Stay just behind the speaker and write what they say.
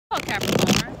Hello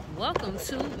Capricorn, welcome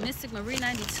to Mystic Marie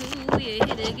 92. We are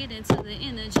here to get into the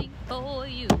energy for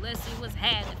you. Let's see what's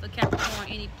happening for Capricorn.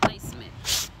 Any placement?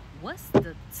 What's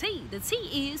the tea? The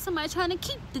tea is somebody trying to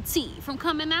keep the tea from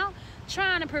coming out,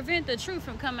 trying to prevent the truth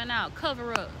from coming out.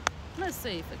 Cover up. Let's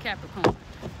see for Capricorn.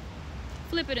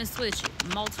 Flip it and switch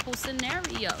it. Multiple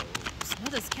scenarios.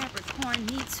 What does Capricorn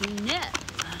need to know?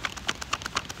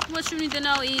 What you need to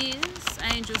know is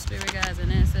angel, spirit guides,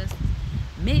 and ancestors.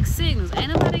 Mixed signals.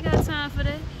 Ain't nobody got time for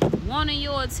that. Wanting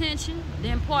your attention,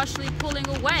 then partially pulling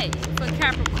away for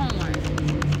Capricorn.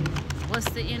 What's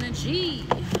the energy?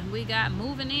 We got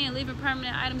moving in, leaving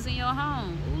permanent items in your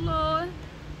home. Ooh, Lord.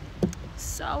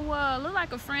 So, look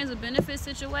like a friends with benefit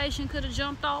situation could have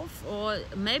jumped off. Or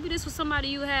maybe this was somebody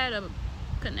you had a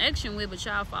connection with, but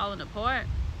y'all falling apart.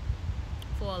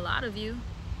 For a lot of you.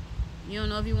 You don't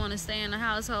know if you want to stay in a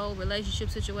household, relationship,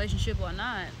 situationship, or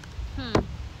not.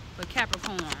 For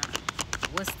Capricorn,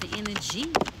 what's the energy?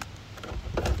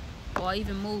 Or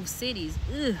even move cities.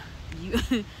 Ugh,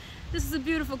 this is a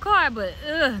beautiful card, but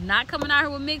not coming out here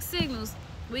with mixed signals.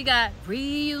 We got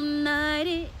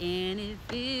reunited, and it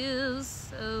feels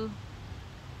so.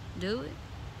 Do it.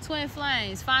 Twin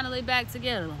flames finally back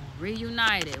together.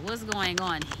 Reunited. What's going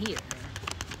on here?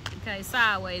 Okay,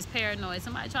 sideways, paranoid.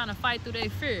 Somebody trying to fight through their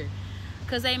fear.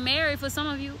 Because they married for some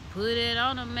of you. Put it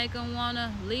on them, make them want to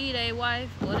leave their wife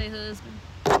or their husband.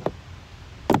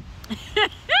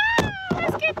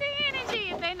 Let's get the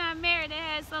energy. If they not married, they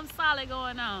had something solid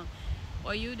going on.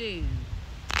 Or you did.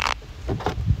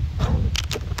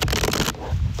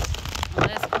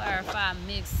 Let's clarify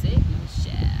mixed signals,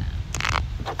 child.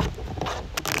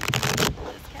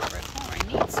 Does Capricorn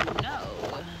need to know?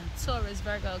 Taurus,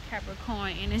 Virgo,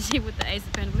 Capricorn energy with the Ace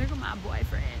of Pentacles. Here goes my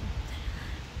boyfriend.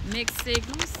 Mixed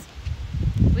signals.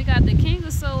 We got the King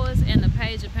of Swords and the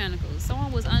Page of Pentacles.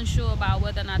 Someone was unsure about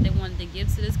whether or not they wanted to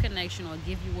give to this connection or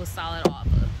give you a solid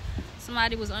offer.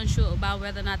 Somebody was unsure about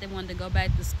whether or not they wanted to go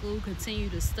back to school, continue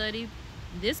to study.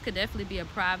 This could definitely be a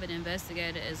private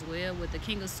investigator as well, with the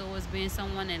King of Swords being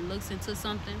someone that looks into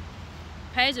something.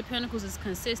 Page of Pentacles is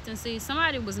consistency.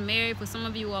 Somebody was married for some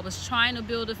of you, or was trying to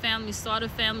build a family, start a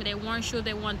family. They weren't sure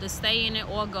they wanted to stay in it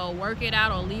or go work it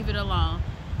out or leave it alone.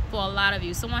 For a lot of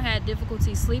you, someone had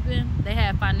difficulty sleeping. They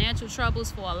had financial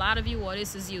troubles. For a lot of you, or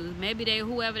this is you. Maybe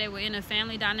whoever they were in a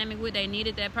family dynamic with, they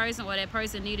needed that person, or that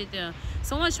person needed them.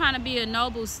 Someone's trying to be a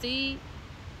noble steed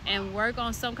and work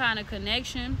on some kind of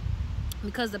connection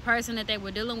because the person that they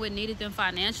were dealing with needed them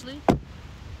financially.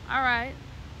 All right,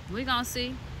 we're gonna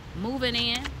see. Moving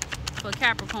in for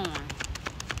Capricorn.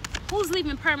 Who's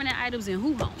leaving permanent items in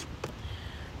who home?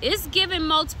 It's giving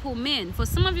multiple men. For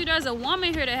some of you, there's a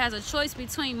woman here that has a choice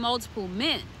between multiple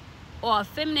men, or a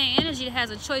feminine energy that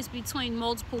has a choice between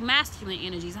multiple masculine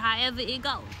energies, however it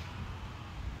goes.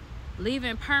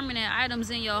 Leaving permanent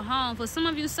items in your home. For some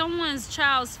of you, someone's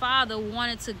child's father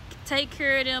wanted to take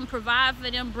care of them, provide for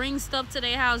them, bring stuff to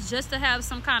their house just to have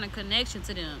some kind of connection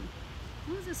to them.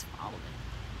 Who is this falling?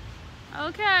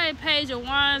 Okay, Page of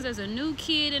Wands. There's a new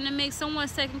kid in the mix.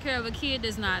 Someone's taking care of a kid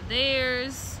that's not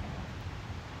theirs.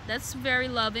 That's very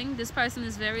loving. This person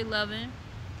is very loving.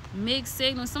 Mixed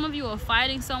signals. Some of you are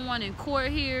fighting someone in court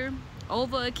here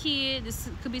over a kid. This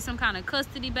could be some kind of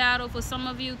custody battle for some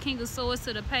of you. King of Swords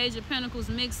to the Page of Pentacles.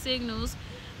 Mixed signals.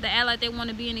 They act like they want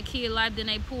to be in the kid's life, then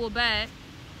they pull back.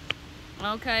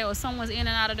 Okay, or someone's in and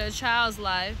out of their child's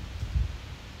life.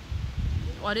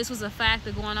 Or this was a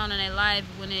factor going on in their life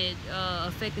when it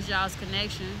affected y'all's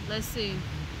connection. Let's see.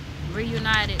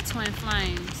 Reunited, twin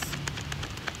flames.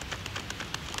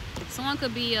 Someone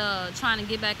could be trying to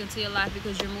get back into your life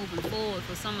because you're moving forward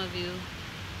for some of you.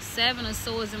 Seven of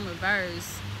Swords in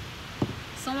reverse.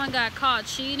 Someone got caught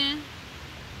cheating.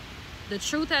 The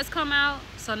truth has come out.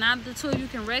 So now the two of you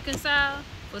can reconcile.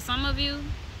 For some of you,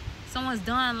 someone's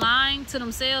done lying to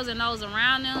themselves and those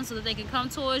around them so that they can come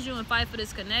towards you and fight for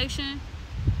this connection.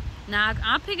 Now,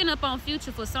 I'm picking up on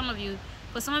future for some of you.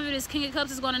 For some of you, this King of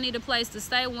Cups is going to need a place to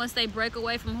stay once they break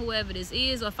away from whoever this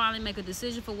is, or finally make a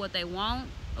decision for what they want.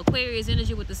 Aquarius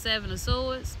energy with the Seven of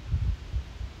Swords.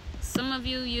 Some of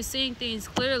you, you're seeing things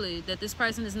clearly that this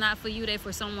person is not for you, they're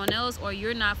for someone else, or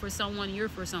you're not for someone, you're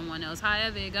for someone else.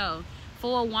 However it go.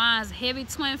 Four of Wands, heavy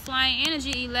twin flame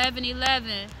energy,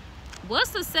 11-11.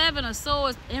 What's the Seven of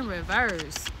Swords in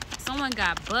reverse? Someone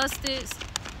got busted.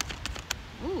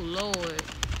 Ooh, Lord.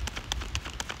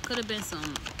 Could have been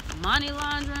some money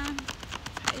laundering.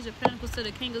 Page of Pentacles to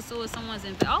the King of Swords. Someone's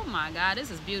in. Oh my God,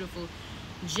 this is beautiful.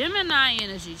 Gemini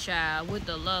energy, child, with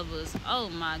the Lovers. Oh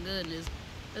my goodness.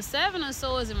 The Seven of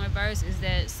Swords in reverse is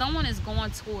that someone is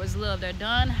going towards love. They're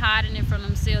done hiding it from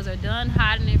themselves. They're done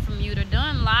hiding it from you. They're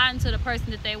done lying to the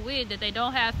person that they're with, that they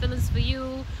don't have feelings for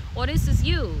you, or this is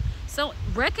you. So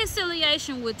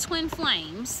reconciliation with twin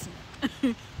flames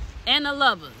and the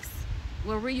lovers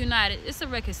were reunited. It's a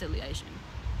reconciliation.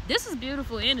 This is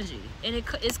beautiful energy, and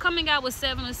it's coming out with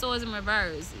Seven of Swords in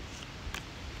reverse.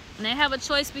 And they have a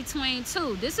choice between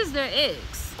two. This is their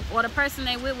ex, or the person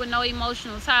they with no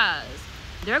emotional ties.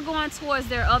 They're going towards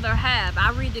their other half.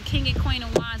 I read the King and Queen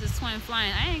of Wands as twin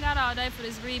flame. I ain't got all day for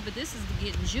this read, but this is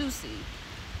getting juicy.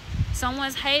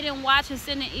 Someone's hating, watching,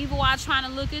 sending evil eye, trying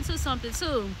to look into something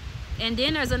too. And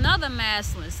then there's another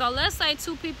masculine. So let's say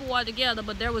two people are together,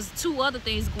 but there was two other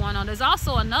things going on. There's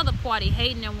also another party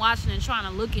hating and watching and trying to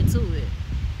look into it.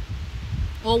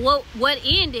 Or what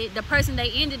ended, the person they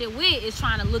ended it with is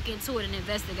trying to look into it and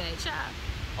investigate, child.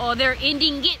 Or they're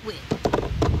ending it with.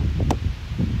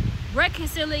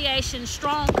 Reconciliation,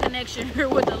 strong connection here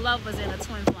with the lovers and the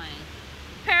twin flame.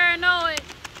 Paranoid.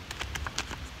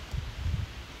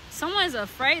 Someone's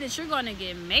afraid that you're going to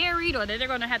get married, or that they're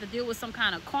going to have to deal with some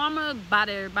kind of karma by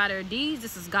their deeds.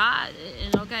 This is God.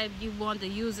 And okay, if you want to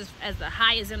use this as the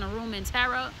highest in the room in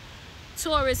tarot.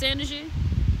 Taurus energy.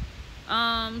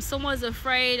 Someone's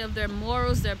afraid of their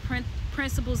morals, their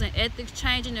principles and ethics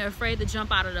changing. They're afraid to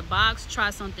jump out of the box, try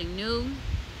something new.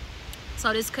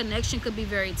 So this connection could be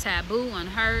very taboo,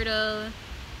 unheard of.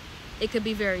 It could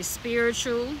be very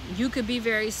spiritual. You could be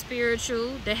very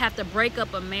spiritual. They have to break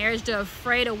up a marriage. They're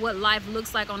afraid of what life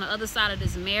looks like on the other side of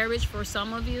this marriage for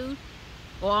some of you,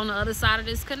 or on the other side of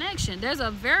this connection. There's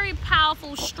a very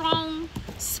powerful, strong,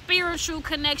 spiritual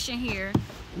connection here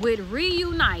with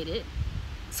Reunited,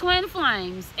 twin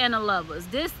flames, and the lovers.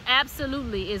 This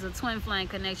absolutely is a twin flame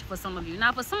connection for some of you.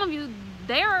 Now, for some of you,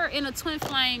 they're in a twin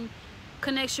flame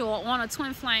connection or on a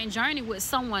twin flame journey with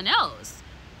someone else,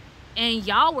 and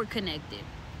y'all were connected,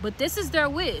 but this is their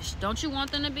wish. Don't you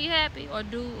want them to be happy, or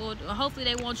hopefully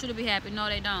they want you to be happy? No,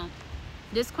 they don't.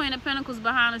 This Queen of Pentacles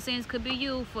behind the scenes could be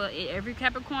you. For every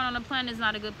Capricorn on the planet is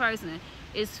not a good person.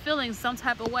 It's feeling some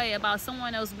type of way about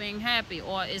someone else being happy,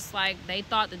 or it's like they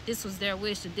thought that this was their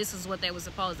wish, that this is what they were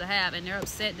supposed to have, and they're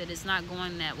upset that it's not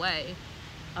going that way.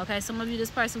 Okay, some of you, this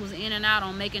person was in and out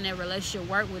on making their relationship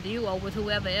work with you or with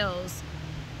whoever else.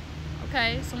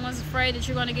 Okay, someone's afraid that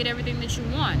you're going to get everything that you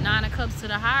want. Nine of Cups to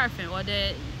the Hierophant, or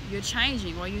that you're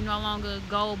changing, or you no longer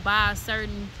go by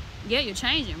certain, you're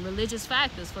changing. Religious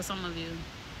factors for some of you.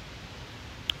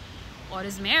 Or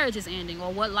this marriage is ending,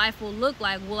 or what life will look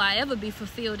like. Will I ever be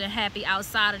fulfilled and happy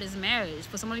outside of this marriage?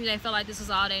 For some of you, they feel like this is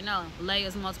all they know.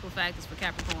 Layers, multiple factors for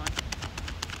Capricorn.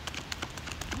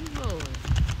 Oh, Lord.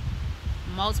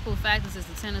 Multiple factors is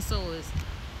the Ten of Swords.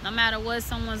 No matter what,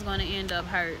 someone's going to end up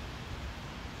hurt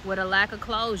with a lack of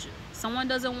closure. Someone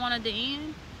doesn't want it to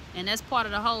end, and that's part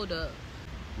of the holdup.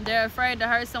 They're afraid to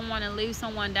hurt someone and leave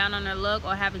someone down on their luck,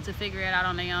 or having to figure it out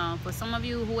on their own. For some of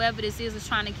you, whoever this is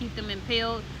trying to keep them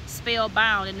impaled,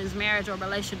 spellbound in this marriage or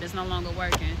relationship that's no longer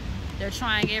working. They're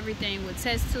trying everything with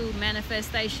test tube,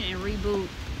 manifestation, and reboot.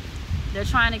 They're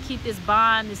trying to keep this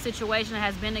bond, this situation that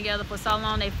has been together for so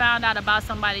long. They found out about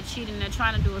somebody cheating. They're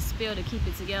trying to do a spill to keep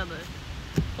it together.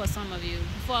 For some of you.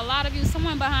 For a lot of you,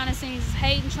 someone behind the scenes is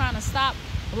hating, trying to stop,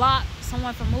 block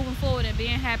someone from moving forward and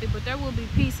being happy, but there will be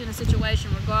peace in the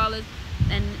situation regardless.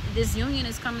 And this union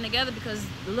is coming together because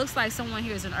it looks like someone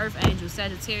here is an earth angel,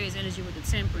 Sagittarius energy with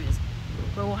the Temperance.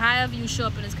 But however you show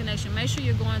up in this connection, make sure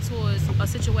you're going towards a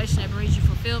situation that brings you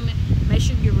fulfillment. Make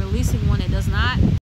sure you're releasing one that does not.